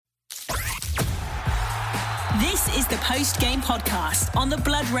This is the post-game podcast on the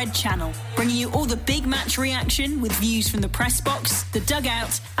Blood Red channel, bringing you all the big match reaction with views from the press box, the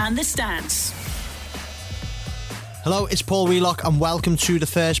dugout and the stands. Hello, it's Paul Wheelock and welcome to the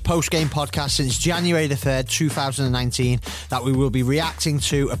first post-game podcast since January the 3rd, 2019 that we will be reacting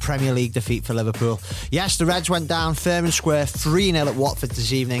to a Premier League defeat for Liverpool. Yes, the Reds went down fair and square 3-0 at Watford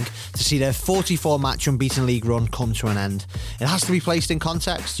this evening to see their 44-match unbeaten league run come to an end. It has to be placed in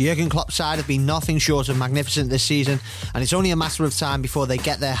context. Jurgen Klopp's side have been nothing short of magnificent this season and it's only a matter of time before they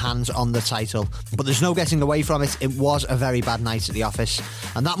get their hands on the title. But there's no getting away from it. It was a very bad night at the office.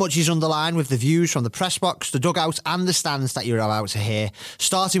 And that much is underlined with the views from the press box, the dugout and the stands that you're about to hear,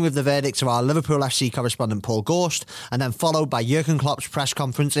 starting with the verdict of our Liverpool FC correspondent Paul Gorst and then followed by Jurgen Klopp's press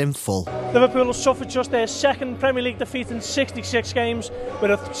conference in full. Liverpool have suffered just their second Premier League defeat in 66 games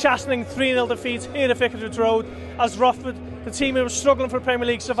with a chastening 3-0 defeat here at Vicarage Road as Watford, the team who was struggling for Premier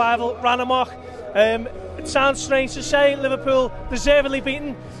League survival, ran amok. It sounds strange to say Liverpool deservedly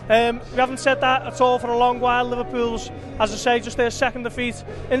beaten. We haven't said that at all for a long while. Liverpool's, as I say, just their second defeat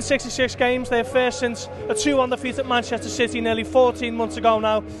in 66 games. Their first since a 2-1 defeat at Manchester City nearly 14 months ago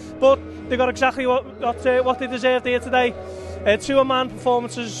now. But they got exactly what they deserved here today. Two man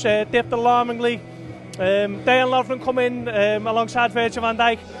performances dipped alarmingly. Dejan Lovren come in alongside Virgil van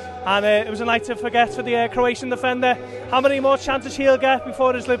Dijk. And it was a night to forget for the Croatian defender. How many more chances he'll get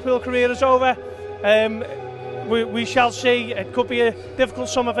before his Liverpool career is over? We shall see. It could be a difficult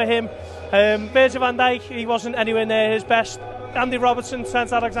summer for him. Virgil van Dijk, he wasn't anywhere near his best. Andy Robertson,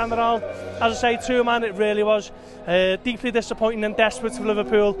 Trent Alexander-Arnold, as I say, two-man, it really was deeply disappointing and desperate for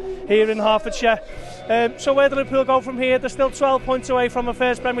Liverpool here in Hertfordshire. So where do Liverpool go from here? They're still 12 points away from a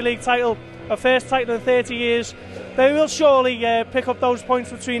first Premier League title, a first title in 30 years. They will surely pick up those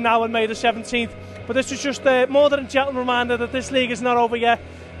points between now and May the 17th. But this is just more than a gentle reminder that this league is not over yet.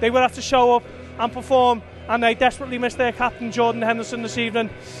 They will have to show up and perform, and they desperately missed their captain Jordan Henderson this evening.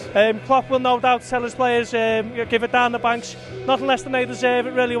 Klopp will no doubt tell his players give it down the banks, nothing less than they deserve.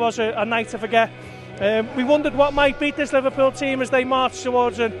 It really was a night to forget. We wondered what might beat this Liverpool team as they marched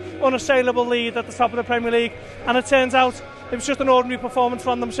towards an unassailable lead at the top of the Premier League, and it turns out it was just an ordinary performance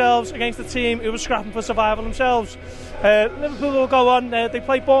from themselves against a team who was scrapping for survival themselves. Liverpool will go on. They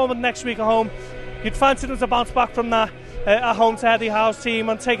play Bournemouth next week at home. You'd fancy them to bounce back from that at home to Eddie Howe's team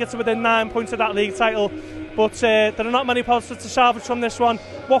and take it to within 9 points of that league title. But there are not many positives to salvage from this one.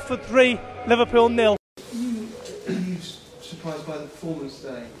 Watford 3, Liverpool 0. Are you surprised by the performance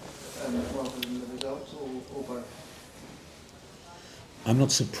today rather than the results, or both? I'm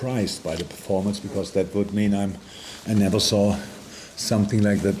not surprised by the performance because that would mean I never saw something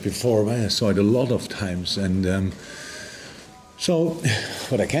like that before. I saw it a lot of times, and so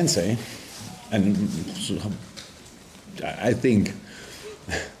what I can say, and I think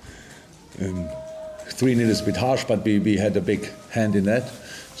 3-0 is a bit harsh, but we had a big hand in that,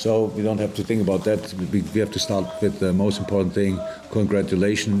 so we don't have to think about that. We have to start with the most important thing.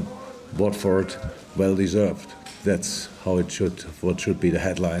 Congratulations, Watford, well deserved. That's how it should. What should be the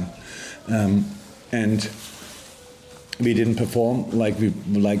headline. And we didn't perform like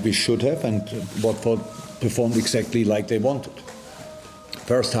we should have, and Watford performed exactly like they wanted.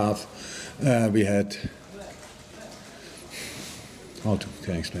 First half, we had. How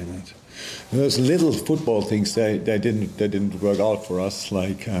can I explain that? There's little football things that didn't work out for us,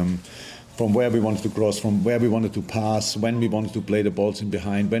 like from where we wanted to cross, from where we wanted to pass, when we wanted to play the balls in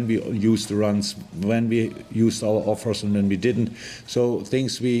behind, when we used the runs, when we used our offers and when we didn't. So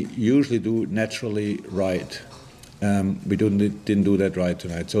things we usually do naturally right. We didn't do that right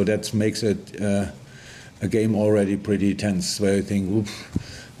tonight. So that makes it a game already pretty tense, where you think,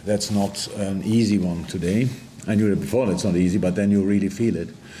 oof, that's not an easy one today. I knew that before, it's not easy, but then you really feel it.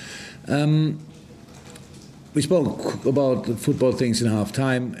 We spoke about the football things in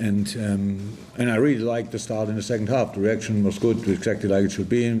half-time, and I really liked the start in the second half. The reaction was good, exactly like it should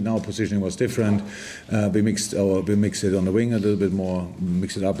be. Now positioning was different. We mixed it on the wing a little bit more,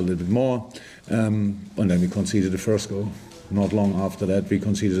 mixed it up a little bit more, and then we conceded the first goal. Not long after that, we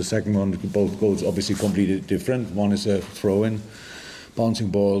conceded the second one. Both goals obviously completely different. One is a throw-in, bouncing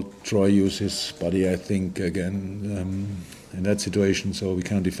ball. Troy used his body, I think, again in that situation, so we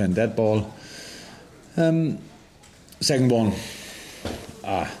cannot defend that ball. Second one,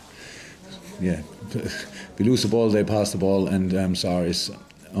 we lose the ball, they pass the ball, and Sarr is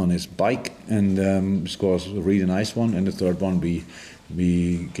on his bike and scores a really nice one. And the third one we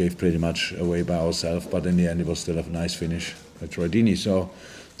gave pretty much away by ourselves, but in the end it was still a nice finish by Troy Deeney. So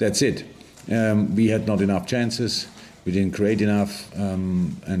that's it. We had not enough chances. We didn't create enough,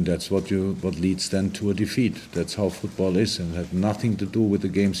 and that's what leads then to a defeat. That's how football is, and it had nothing to do with the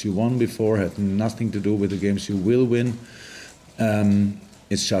games you won before, had nothing to do with the games you will win.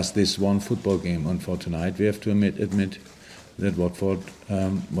 It's just this one football game. And for tonight, we have to admit that Watford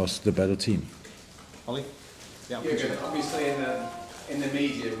was the better team. Ollie? Yeah, obviously in the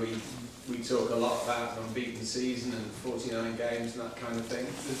media we talk a lot about an unbeaten season and 49 games and that kind of thing.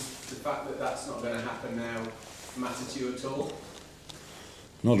 Does the fact that that's not going to happen now matter to you at all?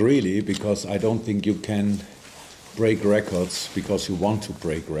 Not really, because I don't think you can break records because you want to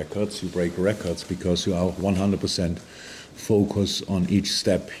break records. You break records because you are 100% focused on each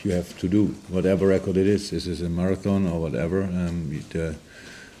step you have to do, whatever record it is. This is a marathon or whatever.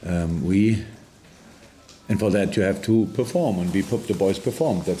 And for that you have to perform, and the boys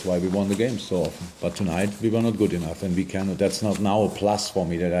performed. That's why we won the game so often. But tonight we were not good enough, and we cannot. That's not now a plus for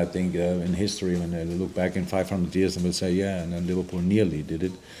me. That I think in history, when they look back in 500 years, and will say, yeah, and then Liverpool nearly did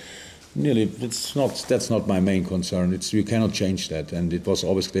it. Nearly, that's not my main concern. You cannot change that, and it was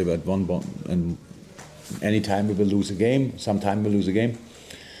always clear at one point. And any time we will lose a game, sometime we'll lose a game,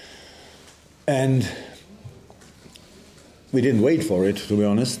 and we didn't wait for it, to be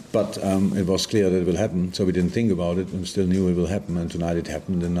honest, but it was clear that it will happen, so we didn't think about it, and we still knew it will happen, and tonight it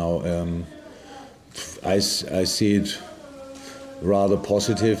happened, and now I see it rather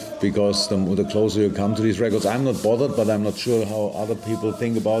positive, because the closer you come to these records, I'm not bothered, but I'm not sure how other people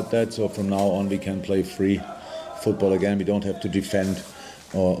think about that, so from now on we can play free football again. We don't have to defend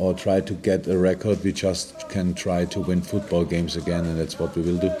or try to get a record, we just can try to win football games again, and that's what we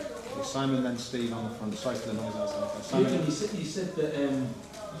will do. Simon, then Steve on the front. Sorry for the noise outside. Simon, you said that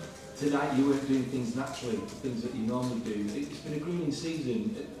tonight you weren't doing things naturally, things that you normally do. It's been a grueling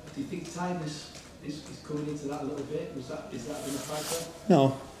season. Do you think tiredness is coming into that a little bit? Is that been a factor?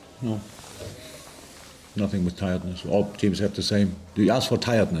 No. Nothing with tiredness. All teams have the same. Do you ask for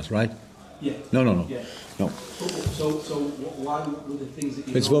tiredness, right? Yeah. No. Yeah. No. So why were the things that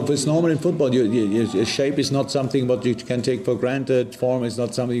you... It's normal in football. Your shape is not something what you can take for granted. Form is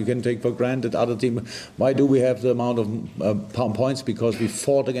not something you can take for granted. Other team. Why do we have the amount of points? Because we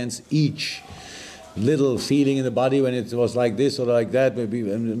fought against each little feeling in the body when it was like this or like that. Maybe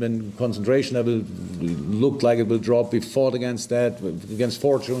when concentration level looked like it will drop, we fought against that, against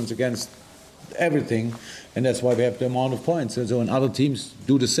fortunes, against everything, and that's why we have the amount of points. And so when other teams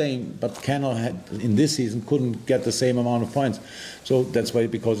do the same, but in this season couldn't get the same amount of points. So that's why,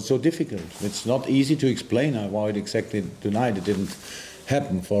 because it's so difficult. It's not easy to explain why it exactly tonight it didn't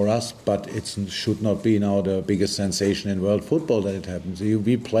happen for us, but it should not be now the biggest sensation in world football that it happens.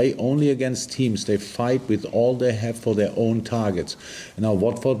 We play only against teams. They fight with all they have for their own targets. And now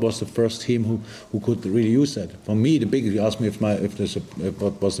Watford was the first team who could really use that. For me, you asked me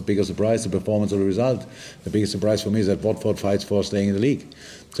what was the biggest surprise, the performance or the result. The biggest surprise for me is that Watford fights for staying in the league.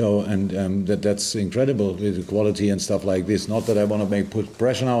 So, and that's incredible with the quality and stuff like this. Not that I want to put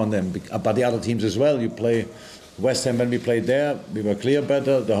pressure now on them, but the other teams as well. You play West Ham, when we played there, we were clear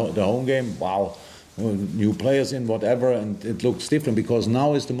better. The home game, wow, new players in, whatever, and it looks different, because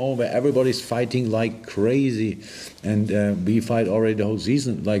now is the moment where everybody's fighting like crazy, and we fight already the whole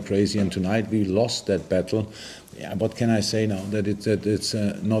season like crazy, and tonight we lost that battle. Yeah, what can I say now? That it's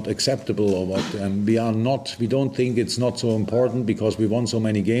not acceptable, or what? We don't think it's not so important because we won so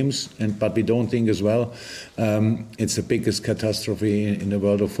many games, but we don't think as well it's the biggest catastrophe in the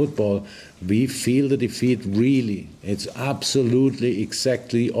world of football. We feel the defeat really. It's absolutely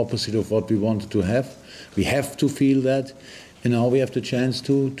exactly opposite of what we wanted to have. We have to feel that. And now we have the chance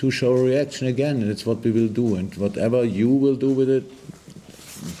to show a reaction again, and it's what we will do. And whatever you will do with it,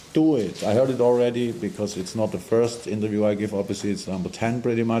 do it. I heard it already, because it's not the first interview I give. Obviously, it's number 10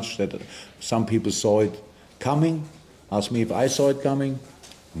 pretty much, that some people saw it coming. Ask me if I saw it coming.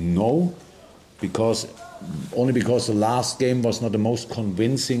 No, only because the last game was not the most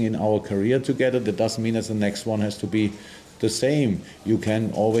convincing in our career together. That doesn't mean that the next one has to be the same. You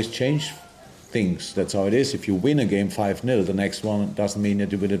can always change things. That's how it is. If you win a game 5-0, the next one doesn't mean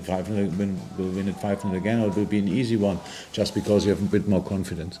that you win it 5-0, will win it 5-0 again, or it will be an easy one, just because you have a bit more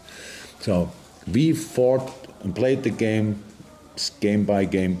confidence. So we fought and played the game by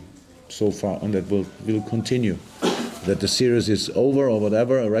game so far, and that will continue. That the series is over or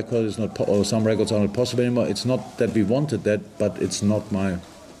whatever, a record is not, or some records are not possible anymore. It's not that we wanted that, but it's not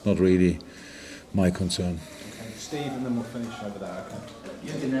really my concern. Okay, Steve, and then we'll finish over there. Okay.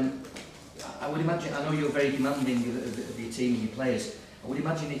 Jürgen, I would imagine, I know you're very demanding of your team and your players. I would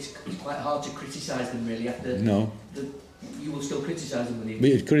imagine it's quite hard to criticise them, really. After no. You will still criticise them, will you?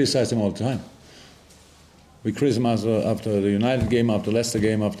 We criticise them all the time. We criticize after the United game, after Leicester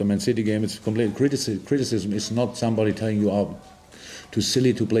game, after Man City game. It's complete criticism. Is not somebody telling you are too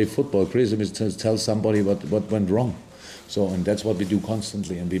silly to play football. Criticism is to tell somebody what went wrong. So, and that's what we do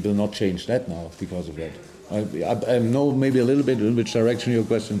constantly, and we will not change that now because of that. I know maybe a little bit in which direction your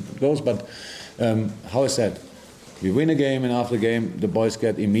question goes, but how I said, we win a game, and after the game, the boys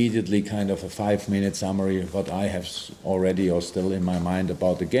get immediately kind of a 5-minute summary of what I have already or still in my mind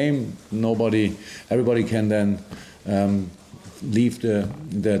about the game. Everybody can then leave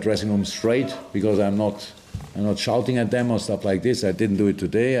the dressing room straight, because I'm not shouting at them or stuff like this. I didn't do it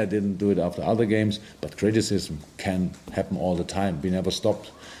today. I didn't do it after other games. But criticism can happen all the time. We never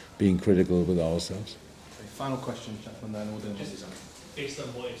stopped being critical with ourselves. Okay, final question, gentlemen. Then we'll do this. Based on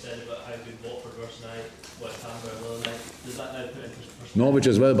what you've said about how good Watford were tonight, West Ham were well tonight, does that now put into perspective? Norwich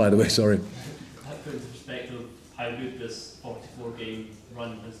as well, by the way. Sorry. That put into perspective how good this 44-game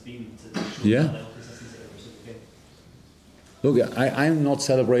run has been to show Yeah. that level of consistency every single game. Look, I'm not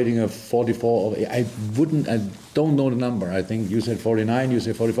celebrating a 44. I don't know the number. I think you said 49, you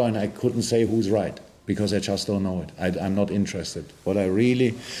said 45, and I couldn't say who's right because I just don't know it. I'm not interested. But I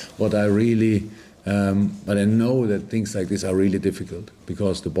know that things like this are really difficult,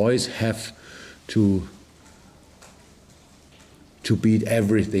 because the boys have to beat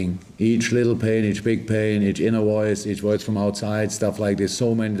everything, each little pain, each big pain, each inner voice, each voice from outside, stuff like this.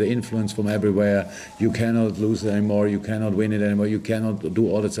 So many, the influence from everywhere. You cannot lose it anymore. You cannot win it anymore. You cannot do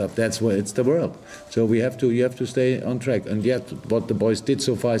all that stuff. That's where it's the world. So you have to stay on track. And yet, what the boys did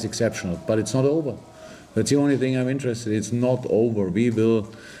so far is exceptional. But it's not over. That's the only thing I'm interested in. It's not over. We will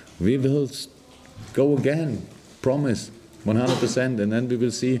go again. Promise, 100%. And then we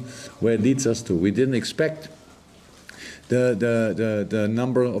will see where it leads us to. We didn't expect the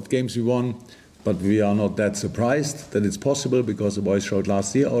number of games we won, but we are not that surprised that it's possible, because the boys showed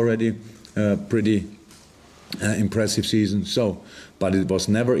last year already a pretty impressive season. So, but it was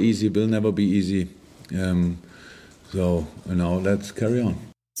never easy, will never be easy. So now let's carry on.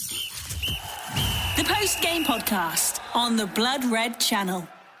 The post-game podcast on the Blood Red channel.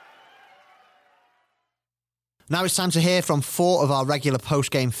 Now it's time to hear from 4 of our regular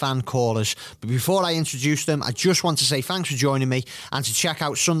post-game fan callers. But before I introduce them, I just want to say thanks for joining me, and to check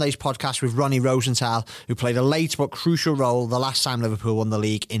out Sunday's podcast with Ronnie Rosenthal, who played a late but crucial role the last time Liverpool won the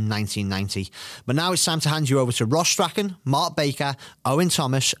league in 1990. But now it's time to hand you over to Ross Strachan, Mark Baker, Owen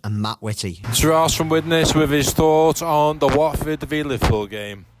Thomas and Matt Whitty. It's Ross from Widnes with his thoughts on the Watford v Liverpool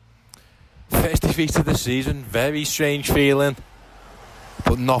game. First defeat of the season, very strange feeling,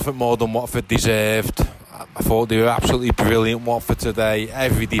 but nothing more than Watford deserved. I thought they were absolutely brilliant, Watford, today.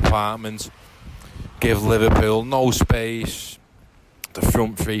 Every department. Give Liverpool no space. The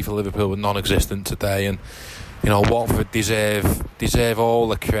front three for Liverpool were non-existent today, and you know, Watford deserve all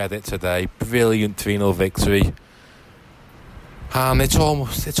the credit today. Brilliant 3-0 victory. And it's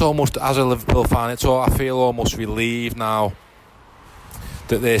almost as a Liverpool fan, I feel almost relieved now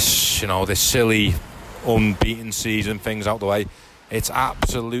that this silly unbeaten season thing's out the way. It's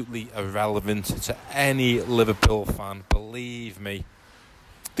absolutely irrelevant to any Liverpool fan. Believe me,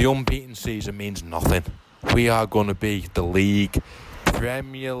 the unbeaten season means nothing. We are going to be the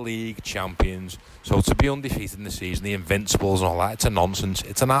Premier League champions. So to be undefeated in the season, the Invincibles and all that, it's a nonsense.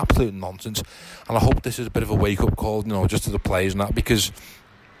 It's an absolute nonsense. And I hope this is a bit of a wake-up call, just to the players and that, because,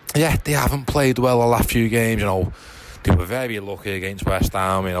 yeah, they haven't played well the last few games, They were very lucky against West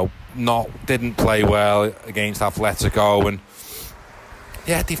Ham, didn't play well against Atletico, and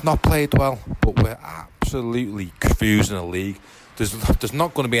yeah, they've not played well, but we're absolutely cruising the league. There's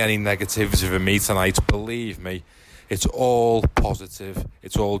not going to be any negativity for me tonight, believe me. It's all positive,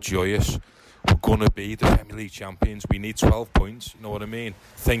 it's all joyous. We're going to be the Premier League champions. We need 12 points, you know what I mean?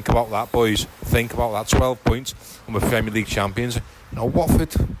 Think about that, boys. Think about that, 12 points, and we're Premier League champions.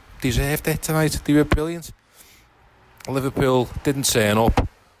 Watford deserved it tonight. They were brilliant. Liverpool didn't turn up,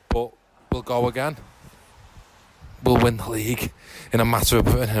 but we'll go again. We'll win the league in a matter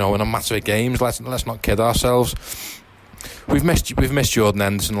of games. Let's not kid ourselves. We've missed Jordan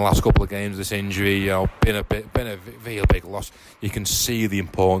Henderson the last couple of games. This injury, been a real big loss. You can see the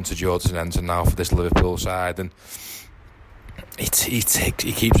importance of Jordan Henderson now for this Liverpool side, and he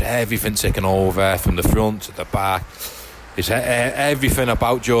keeps everything ticking over from the front to the back. It's everything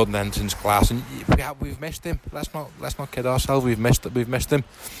about Jordan Henderson's class, and we've missed him. Let's not kid ourselves. We've missed him.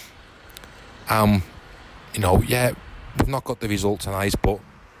 We've not got the result tonight, but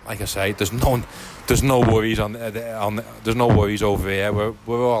like I say, there's no worries there's no worries over here.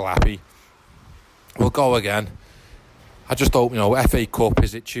 We're all happy. We'll go again. I just hope, FA Cup,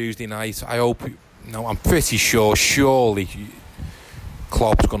 is it Tuesday night? I hope, I'm pretty sure, surely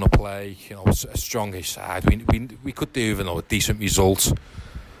Klopp's going to play, a strongish side. We could do even a decent result.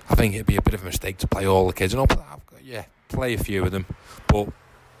 I think it'd be a bit of a mistake to play all the kids. Play a few of them, but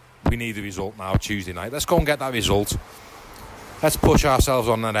we need a result now Tuesday night. Let's go and get that result. Let's push ourselves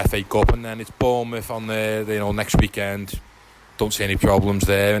on that FA Cup, and then it's Bournemouth on the next weekend. Don't see any problems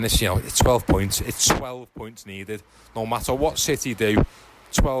there, and it's 12 points. It's 12 points needed, no matter what City do.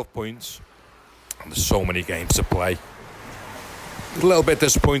 12 points, and there's so many games to play. A little bit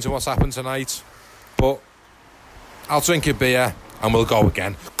disappointing what's happened tonight, but I'll drink a beer and we'll go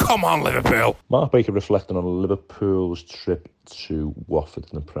again. Come on, Liverpool! Mark Baker reflecting on Liverpool's trip to Watford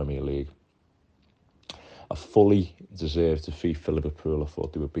in the Premier League. A fully deserved defeat for Liverpool. I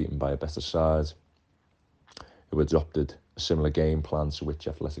thought they were beaten by a better side, who adopted a similar game plan to which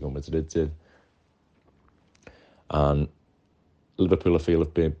Atletico Madrid did. And Liverpool, I feel,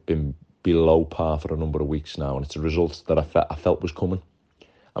 have been below par for a number of weeks now, and it's a result that I felt was coming.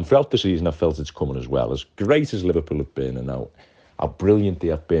 And throughout the season, I felt it's coming as well. As great as Liverpool have been, and how brilliant they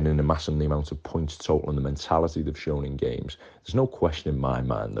have been in amassing the amount of points total and the mentality they've shown in games, there's no question in my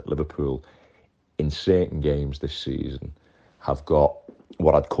mind that Liverpool, in certain games this season, have got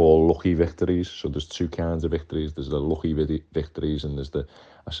what I'd call lucky victories. So there's two kinds of victories. There's the lucky victories, and there's the,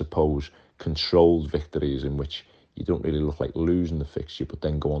 I suppose, controlled victories in which you don't really look like losing the fixture, but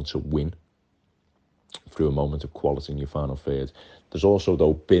then go on to win through a moment of quality in your final third. There's also,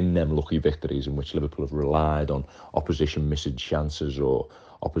 though, been them lucky victories in which Liverpool have relied on opposition missing chances or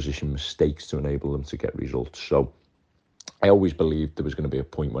opposition mistakes to enable them to get results. So I always believed there was going to be a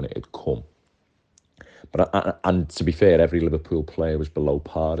point when it had come. But and to be fair, every Liverpool player was below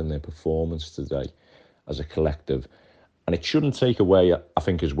par in their performance today as a collective. And it shouldn't take away, I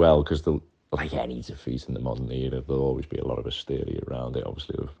think, as well, because like any defeat in the modern era, there'll always be a lot of hysteria around it.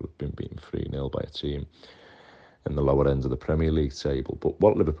 Obviously, Liverpool have been beaten 3-0 by a team in the lower end of the Premier League table. But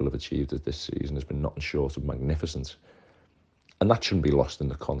what Liverpool have achieved this season has been nothing short of magnificent. And that shouldn't be lost in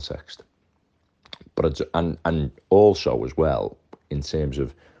the context. But and also, as well, in terms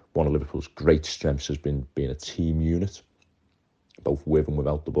of one of Liverpool's great strengths has been being a team unit, both with and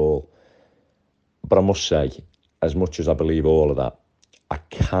without the ball. But I must say, as much as I believe all of that, I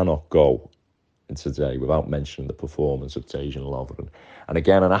cannot go today without mentioning the performance of Dejan Lovren. And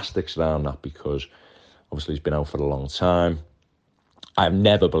again, an asterisk around that, because obviously he's been out for a long time. I've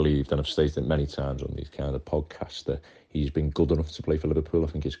never believed, and I've stated it many times on these kind of podcasts, that he's been good enough to play for Liverpool. I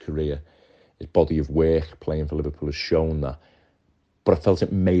think his career, his body of work playing for Liverpool has shown that. But I felt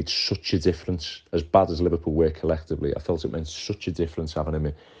it made such a difference. As bad as Liverpool were collectively, I felt it made such a difference having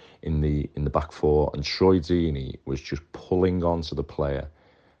him in the back four. And Troy Deeney was just pulling onto the player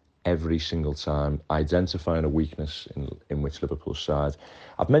every single time, identifying a weakness in which Liverpool's side.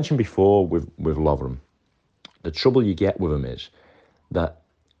 I've mentioned before with Lovren, the trouble you get with him is that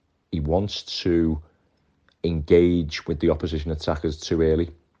he wants to engage with the opposition attackers too early.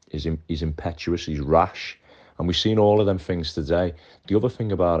 He's impetuous, he's rash. And we've seen all of them things today. The other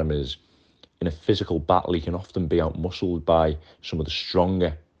thing about him is, in a physical battle, he can often be outmuscled by some of the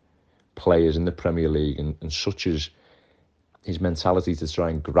stronger players in the Premier League, and such as his mentality to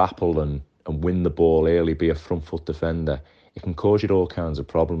try and grapple and win the ball early, be a front foot defender. It can cause you all kinds of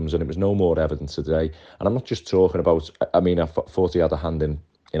problems, and it was no more evident today. And I'm not just talking about, I thought he had a hand in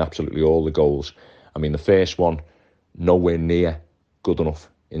absolutely all the goals. I mean, the first one, nowhere near good enough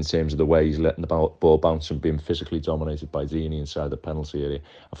in terms of the way he's letting the ball bounce and being physically dominated by Deeney inside the penalty area.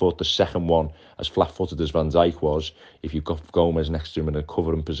 I thought the second one, as flat-footed as Van Dijk was, if you've got Gomez next to him in a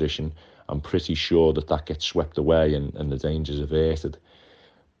covering position, I'm pretty sure that gets swept away and the danger's averted.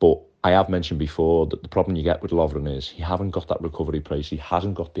 But I have mentioned before that the problem you get with Lovren is he hasn't got that recovery pace, he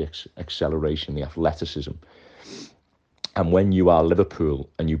hasn't got the acceleration, the athleticism. And when you are Liverpool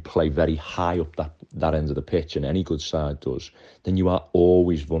and you play very high up that end of the pitch, and any good side does, then you are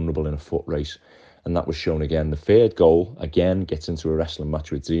always vulnerable in a foot race. And that was shown again. The third goal, again, gets into a wrestling match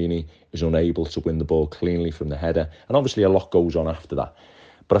with Deeney, is unable to win the ball cleanly from the header. And obviously a lot goes on after that.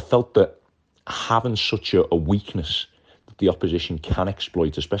 But I felt that having such a weakness that the opposition can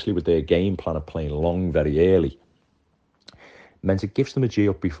exploit, especially with their game plan of playing long very early, meant it gives them a G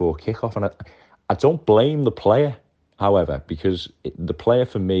up before kick-off. And I don't blame the player, however, because the player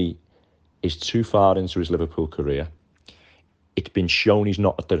for me is too far into his Liverpool career. It's been shown he's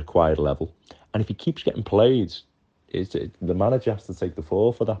not at the required level. And if he keeps getting played, the manager has to take the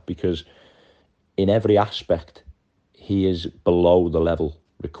fall for that, because in every aspect, he is below the level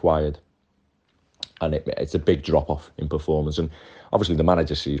required. And it's a big drop-off in performance. And obviously the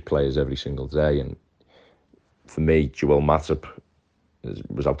manager sees players every single day. And for me, Joel Matip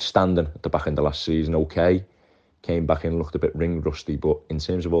was outstanding at the back end of last season. Okay, came back in, looked a bit ring rusty, but in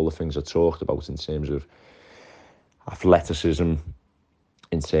terms of all the things I talked about, in terms of athleticism,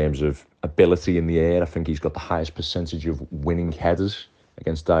 in terms of ability in the air, I think he's got the highest percentage of winning headers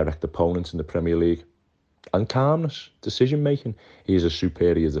against direct opponents in the Premier League. And calmness, decision making, he is a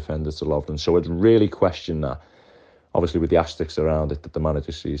superior defender to Lovren. So I'd really question that, obviously with the asterisks around it, that the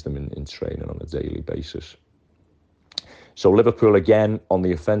manager sees them in training on a daily basis. So Liverpool, again, on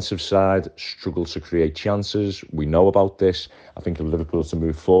the offensive side, struggle to create chances. We know about this. I think if Liverpool to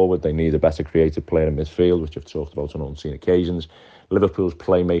move forward, they need a better creative player in midfield, which I've talked about on unseen occasions. Liverpool's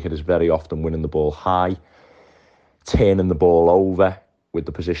playmaker is very often winning the ball high, turning the ball over with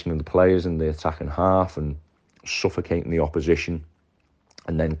the position of the players in the attacking half and suffocating the opposition,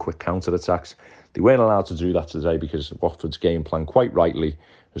 and then quick counter-attacks. They weren't allowed to do that today because Watford's game plan, quite rightly,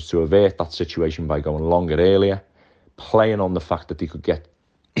 was to avert that situation by going longer earlier, playing on the fact that they could get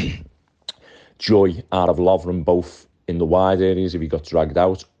joy out of Lovren both in the wide areas if he got dragged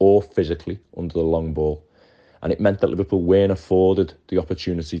out or physically under the long ball. And it meant that Liverpool weren't afforded the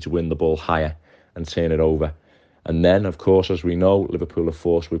opportunity to win the ball higher and turn it over. And then, of course, as we know, Liverpool are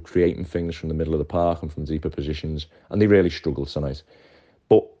forced with creating things from the middle of the park and from deeper positions, and they really struggled tonight.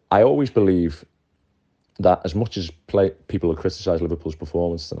 But I always believe that as much as people have criticised Liverpool's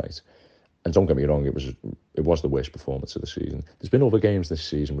performance tonight, and don't get me wrong, it was the worst performance of the season. There's been other games this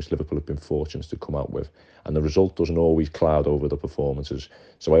season which Liverpool have been fortunate to come out with, and the result doesn't always cloud over the performances.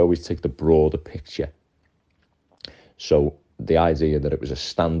 So I always take the broader picture. So the idea that it was a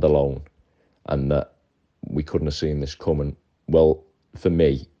standalone and that we couldn't have seen this coming, well, for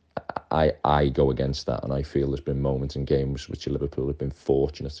me, I go against that, and I feel there's been moments in games which Liverpool have been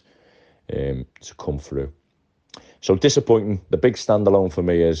fortunate to come through. So disappointing. The big standalone for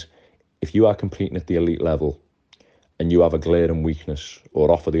me is, if you are competing at the elite level and you have a glaring weakness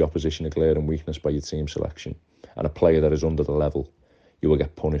or offer the opposition a glaring weakness by your team selection and a player that is under the level, you will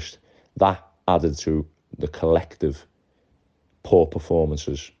get punished. That added to the collective poor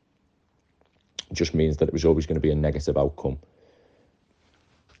performances just means that it was always going to be a negative outcome.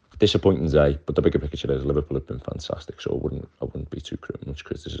 Disappointing day, but the bigger picture is Liverpool have been fantastic, so I wouldn't be too much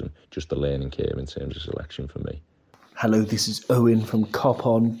criticism. Just the learning curve in terms of selection for me. Hello, this is Owen from Cop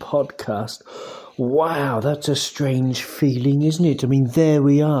On Podcast. Wow, that's a strange feeling, isn't it? I mean, there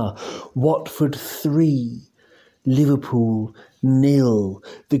we are. Watford 3, Liverpool 0.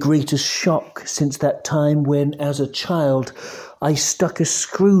 The greatest shock since that time when, as a child, I stuck a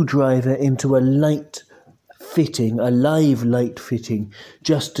screwdriver into a light fitting, a live light fitting,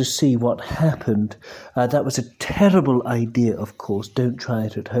 just to see what happened. That was a terrible idea, of course. Don't try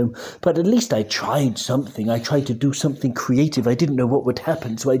it at home. But at least I tried something. I tried to do something creative. I didn't know what would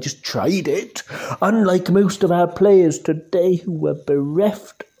happen, so I just tried it. Unlike most of our players today who were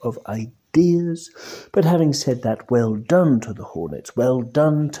bereft of ideas. But having said that, well done to the Hornets. Well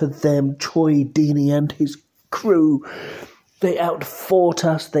done to them, Troy Deeney and his crew. They outfought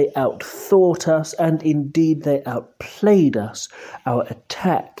us, they outthought us, and indeed they outplayed us. Our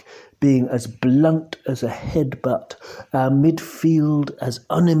attack being as blunt as a headbutt, our midfield as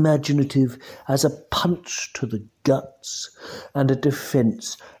unimaginative as a punch to the guts, and a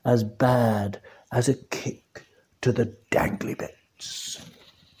defence as bad as a kick to the dangly bits.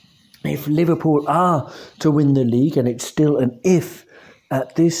 If Liverpool are to win the league, and it's still an if,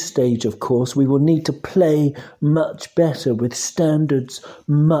 at this stage, of course, we will need to play much better with standards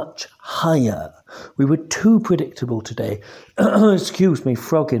much higher. We were too predictable today. Excuse me,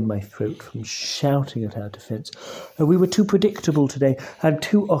 frog in my throat from shouting at our defence. We were too predictable today, and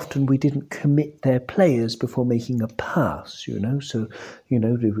too often we didn't commit their players before making a pass, So,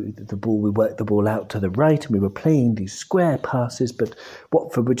 the ball, we worked the ball out to the right, and we were playing these square passes, but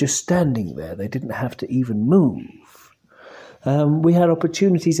Watford were just standing there. They didn't have to even move. We had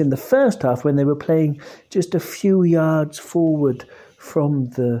opportunities in the first half when they were playing just a few yards forward from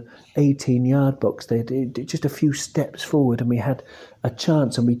the 18-yard box. They did just a few steps forward, and we had a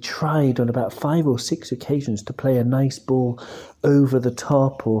chance, and we tried on about 5 or 6 occasions to play a nice ball over the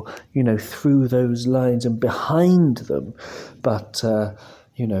top or, through those lines and behind them. But,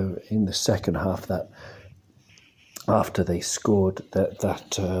 in the second half, that after they scored,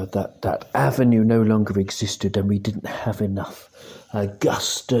 that avenue no longer existed, and we didn't have enough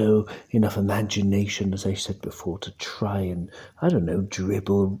gusto, enough imagination, as I said before, to try and,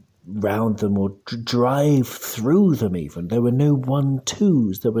 dribble round them or drive through them even. There were no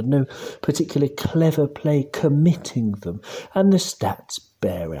 1-2s. There were no particular clever play committing them. And the stats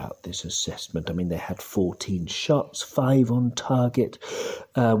bear out this assessment. I mean, they had 14 shots, 5 on target.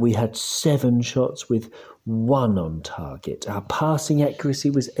 We had 7 shots with 1 on target. Our passing accuracy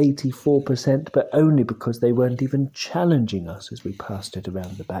was 84%, but only because they weren't even challenging us as we passed it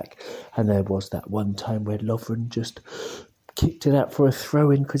around the back. And there was that one time where Lovren just kicked it out for a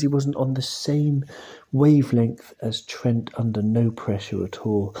throw-in because he wasn't on the same wavelength as Trent under no pressure at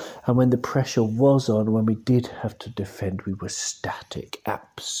all. And when the pressure was on, when we did have to defend, we were static,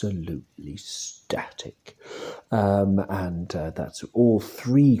 absolutely static. And that's all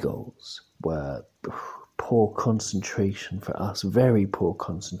 3 goals were poor concentration for us, very poor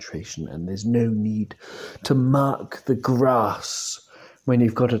concentration, and there's no need to mark the grass when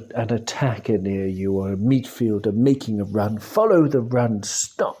you've got an attacker near you or a midfielder making a run. Follow the run,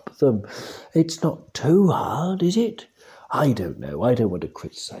 stop them. It's not too hard, is it? I don't know. I don't want to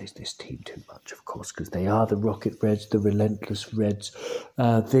criticise this team too much, of course, because they are the Rocket Reds, the relentless Reds,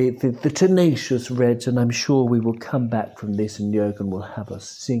 the tenacious Reds, and I'm sure we will come back from this and Jurgen will have us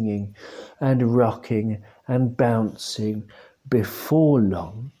singing and rocking and bouncing before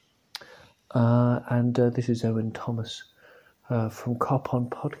long. And this is Owen Thomas from Cop On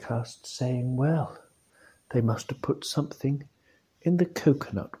Podcast saying, well, they must have put something in the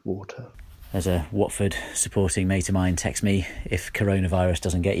coconut water. There's a Watford supporting mate of mine text me, if coronavirus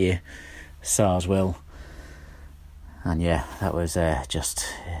doesn't get you, SARS will. And yeah, that was just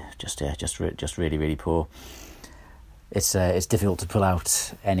really, really poor. It's difficult to pull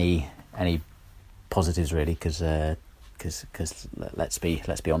out any positives really, because let's be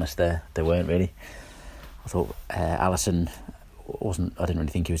honest, there weren't really. I thought Alisson I didn't really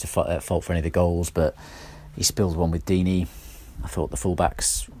think he was at fault for any of the goals, but he spilled one with Deeney. I thought the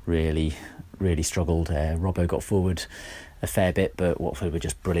fullbacks really struggled. Robbo got forward a fair bit, but Watford were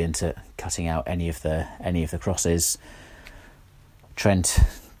just brilliant at cutting out any of the crosses. Trent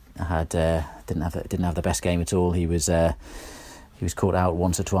didn't have the best game at all. He was caught out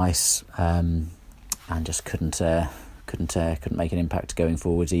once or twice, and just couldn't make an impact going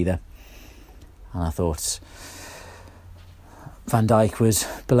forwards either. And I thought Van Dijk was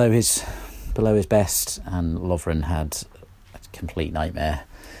below his best, and Lovren had a complete nightmare.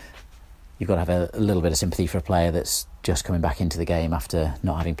 You've got to have a little bit of sympathy for a player that's just coming back into the game after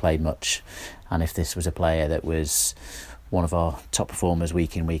not having played much. And if this was a player that was one of our top performers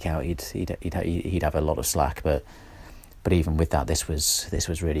week in, week out, he'd have a lot of slack. But even with that, this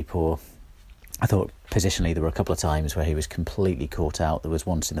was really poor. I thought positionally there were a couple of times where he was completely caught out. There was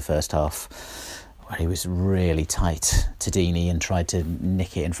once in the first half where he was really tight to Deeney and tried to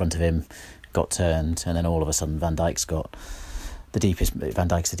nick it in front of him, got turned, and then all of a sudden Van Dijk's the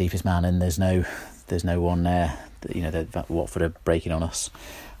deepest man, and there's no one there. That Watford are breaking on us.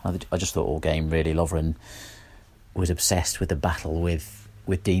 I just thought all game really Lovren was obsessed with the battle with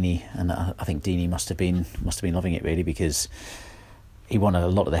Deeney, and I think Deeney must have been loving it really, because he won a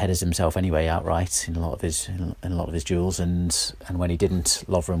lot of the headers himself anyway, outright in a lot of his duels, and when he didn't,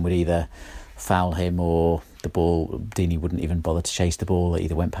 Lovren would either foul him or the ball. Deeney wouldn't even bother to chase the ball. It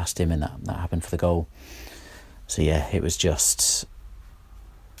either went past him, and that happened for the goal. So yeah, it was just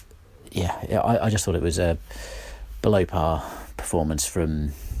I just thought it was a below par performance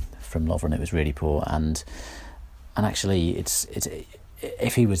from Lovren. It was really poor, and actually it's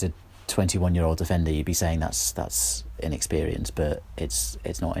if he was a 21-year-old defender, you'd be saying that's inexperience, but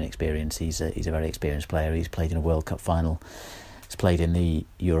it's not inexperience. He's a very experienced player. He's played in a World Cup final. He's played in the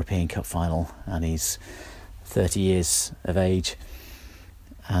European Cup final, and he's 30 years of age.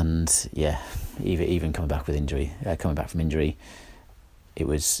 And yeah, even coming back from injury, it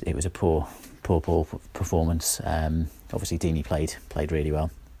was a poor performance. Obviously, Deeney played really well.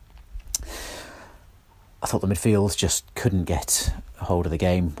 I thought the midfield just couldn't get a hold of the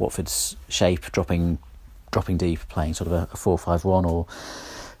game. Watford's shape, dropping deep, playing sort of a 4-5-1 or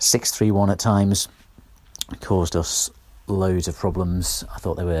 6-3-1 at times, caused us loads of problems. I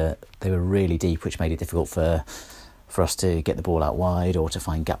thought they were really deep, which made it difficult for us to get the ball out wide or to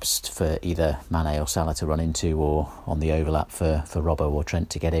find gaps for either Mane or Salah to run into, or on the overlap for Robbo or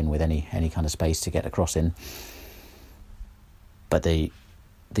Trent to get in with any kind of space to get across in. But the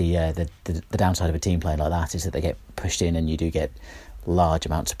downside of a team playing like that is that they get pushed in, and you do get large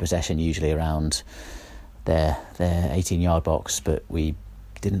amounts of possession, usually around their 18-yard box, but we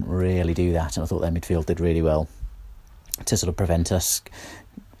didn't really do that, and I thought their midfield did really well to sort of prevent us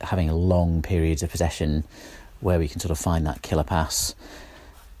having long periods of possession where we can sort of find that killer pass.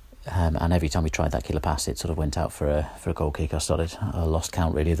 And every time we tried that killer pass, it sort of went out for a goal kick. I lost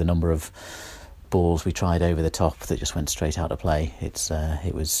count really of the number of balls we tried over the top that just went straight out of play.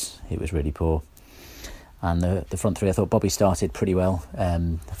 It was really poor. And the front three, I thought Bobby started pretty well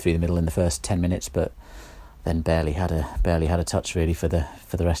through the middle in the first 10 minutes, but then barely had a touch really for the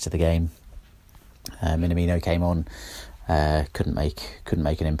rest of the game. Minamino came on, couldn't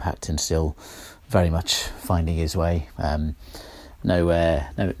make an impact, and still very much finding his way. No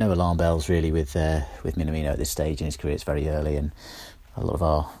alarm bells really with Minamino at this stage in his career. It's very early, and a lot of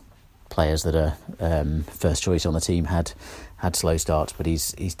our players that are first choice on the team had slow starts, but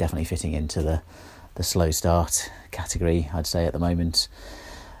he's definitely fitting into the slow start category, I'd say, at the moment.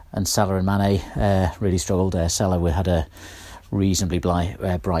 And Salah and Mane really struggled. Salah had a reasonably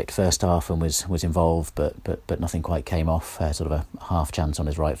bright first half and was involved, but nothing quite came off. Sort of a half chance on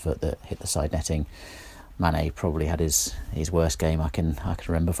his right foot that hit the side netting. Mane probably had his worst game I can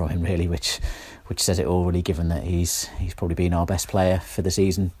remember from him, really, which says it all, really, given that he's probably been our best player for the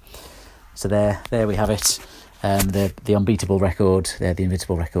season. So there we have it. The unbeatable record, the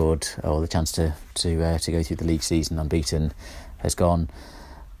invincible record, or the chance to go through the league season unbeaten has gone.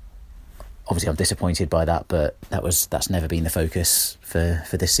 Obviously, I'm disappointed by that, but that's never been the focus for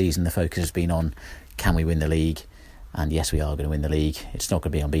this season. The focus has been on, can we win the league? And yes, we are going to win the league. It's not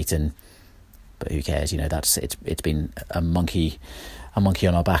going to be unbeaten, but who cares? It's been a monkey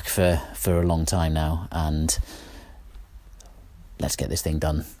on our back for a long time now, and let's get this thing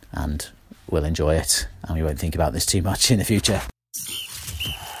done, and we'll enjoy it, and we won't think about this too much in the future.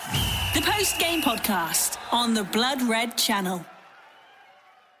 The post-game podcast on the Blood Red Channel.